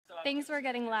Things were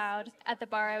getting loud at the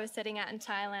bar I was sitting at in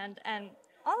Thailand, and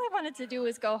all I wanted to do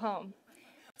was go home.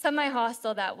 To my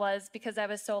hostel, that was, because I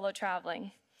was solo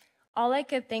traveling. All I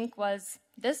could think was,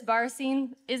 this bar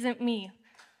scene isn't me.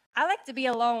 I like to be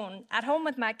alone, at home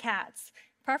with my cats,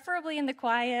 preferably in the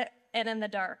quiet and in the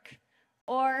dark,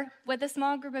 or with a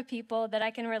small group of people that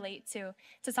I can relate to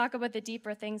talk about the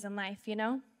deeper things in life, you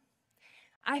know?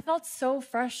 I felt so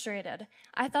frustrated.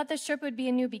 I thought this trip would be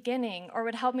a new beginning or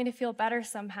would help me to feel better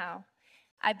somehow.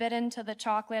 I bit into the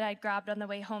chocolate I'd grabbed on the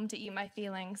way home to eat my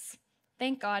feelings.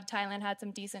 Thank God Thailand had some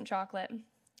decent chocolate.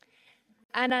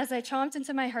 And as I chomped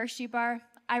into my Hershey bar,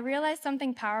 I realized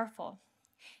something powerful.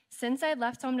 Since I'd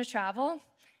left home to travel,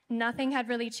 nothing had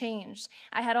really changed.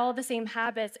 I had all the same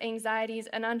habits, anxieties,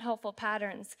 and unhelpful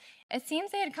patterns. It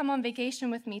seems they had come on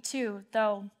vacation with me too,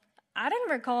 though I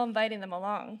didn't recall inviting them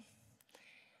along.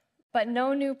 But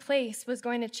no new place was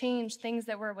going to change things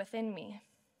that were within me.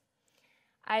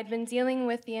 I had been dealing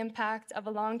with the impact of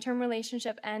a long-term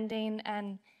relationship ending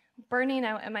and burning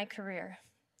out in my career.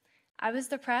 I was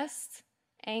depressed,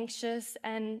 anxious,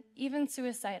 and even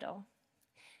suicidal.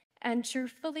 And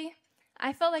truthfully,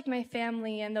 I felt like my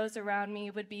family and those around me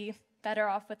would be better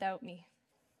off without me.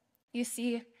 You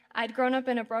see, I'd grown up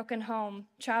in a broken home,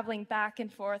 traveling back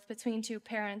and forth between two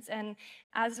parents, and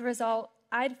as a result,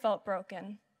 I'd felt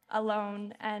broken,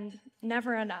 alone, and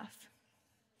never enough.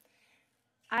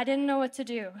 I didn't know what to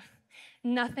do.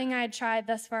 Nothing I had tried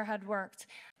thus far had worked,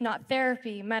 not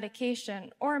therapy,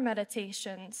 medication, or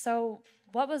meditation, so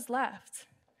what was left?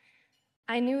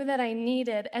 I knew that I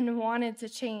needed and wanted to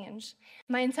change.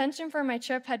 My intention for my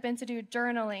trip had been to do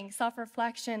journaling,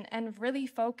 self-reflection, and really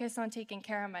focus on taking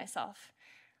care of myself.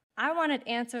 I wanted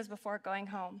answers before going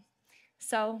home.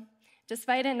 So,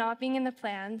 despite it not being in the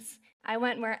plans, I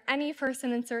went where any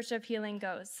person in search of healing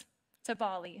goes, to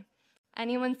Bali.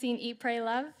 Anyone seen Eat, Pray,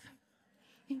 Love?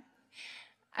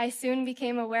 I soon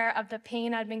became aware of the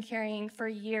pain I'd been carrying for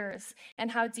years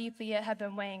and how deeply it had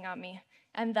been weighing on me.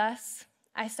 And thus,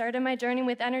 I started my journey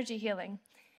with energy healing,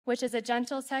 which is a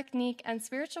gentle technique and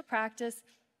spiritual practice,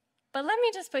 but let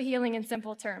me just put healing in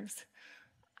simple terms.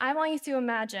 I want you to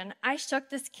imagine I shook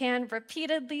this can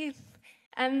repeatedly,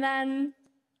 and then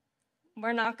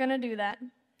we're not going to do that.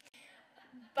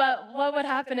 But what would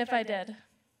happen if I did?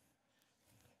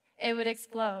 It would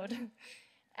explode.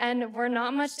 And we're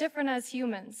not much different as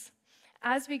humans.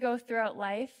 As we go throughout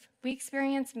life, we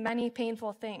experience many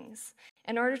painful things.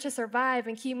 In order to survive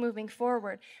and keep moving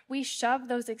forward, we shove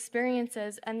those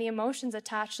experiences and the emotions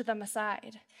attached to them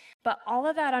aside. But all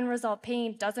of that unresolved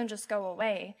pain doesn't just go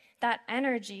away. That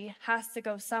energy has to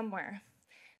go somewhere.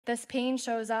 This pain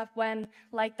shows up when,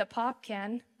 like the pop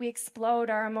can, we explode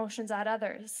our emotions at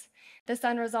others. This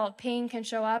unresolved pain can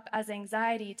show up as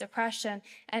anxiety, depression,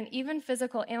 and even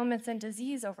physical ailments and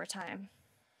disease over time.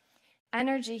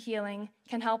 Energy healing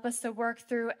can help us to work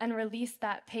through and release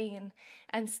that pain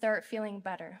and start feeling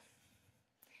better.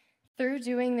 Through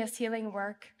doing this healing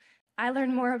work, I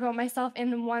learned more about myself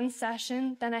in one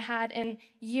session than I had in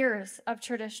years of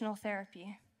traditional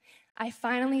therapy. I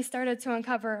finally started to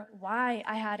uncover why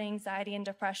I had anxiety and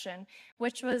depression,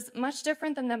 which was much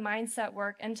different than the mindset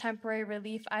work and temporary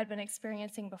relief I'd been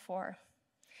experiencing before.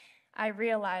 I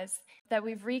realized that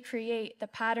we recreate the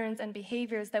patterns and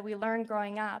behaviors that we learned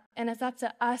growing up, and it's up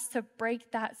to us to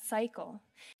break that cycle,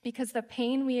 because the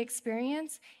pain we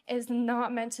experience is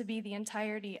not meant to be the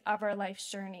entirety of our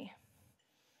life's journey.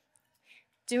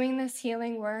 Doing this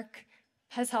healing work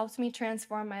has helped me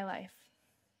transform my life.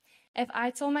 If I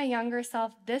told my younger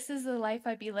self this is the life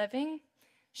I'd be living,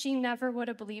 she never would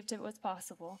have believed it was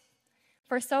possible.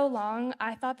 For so long,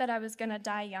 I thought that I was going to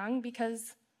die young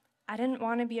because I didn't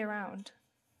want to be around.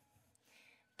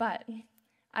 But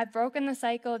I've broken the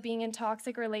cycle of being in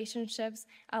toxic relationships,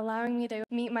 allowing me to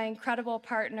meet my incredible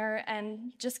partner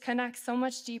and just connect so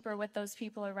much deeper with those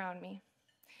people around me.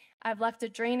 I've left a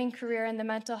draining career in the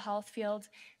mental health field,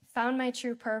 found my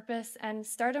true purpose, and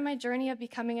started my journey of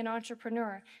becoming an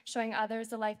entrepreneur, showing others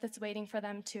the life that's waiting for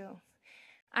them too.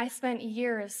 I spent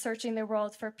years searching the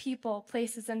world for people,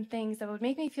 places, and things that would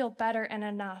make me feel better and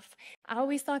enough. I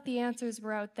always thought the answers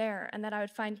were out there and that I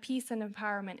would find peace and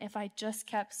empowerment if I just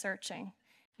kept searching.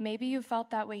 Maybe you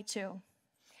felt that way too.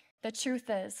 The truth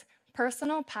is,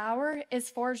 personal power is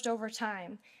forged over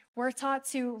time. We're taught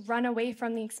to run away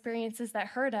from the experiences that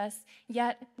hurt us,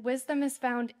 yet wisdom is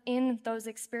found in those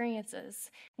experiences,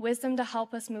 wisdom to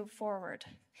help us move forward.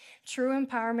 True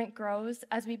empowerment grows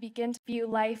as we begin to view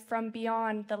life from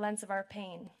beyond the lens of our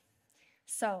pain.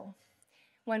 So,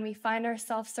 when we find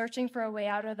ourselves searching for a way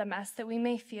out of the mess that we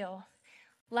may feel,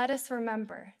 let us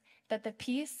remember that the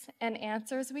peace and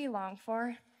answers we long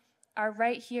for are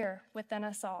right here within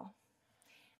us all.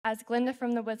 As Glinda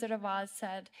from The Wizard of Oz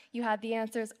said, you had the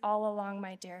answers all along,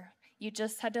 my dear. You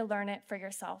just had to learn it for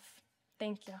yourself.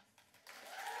 Thank you.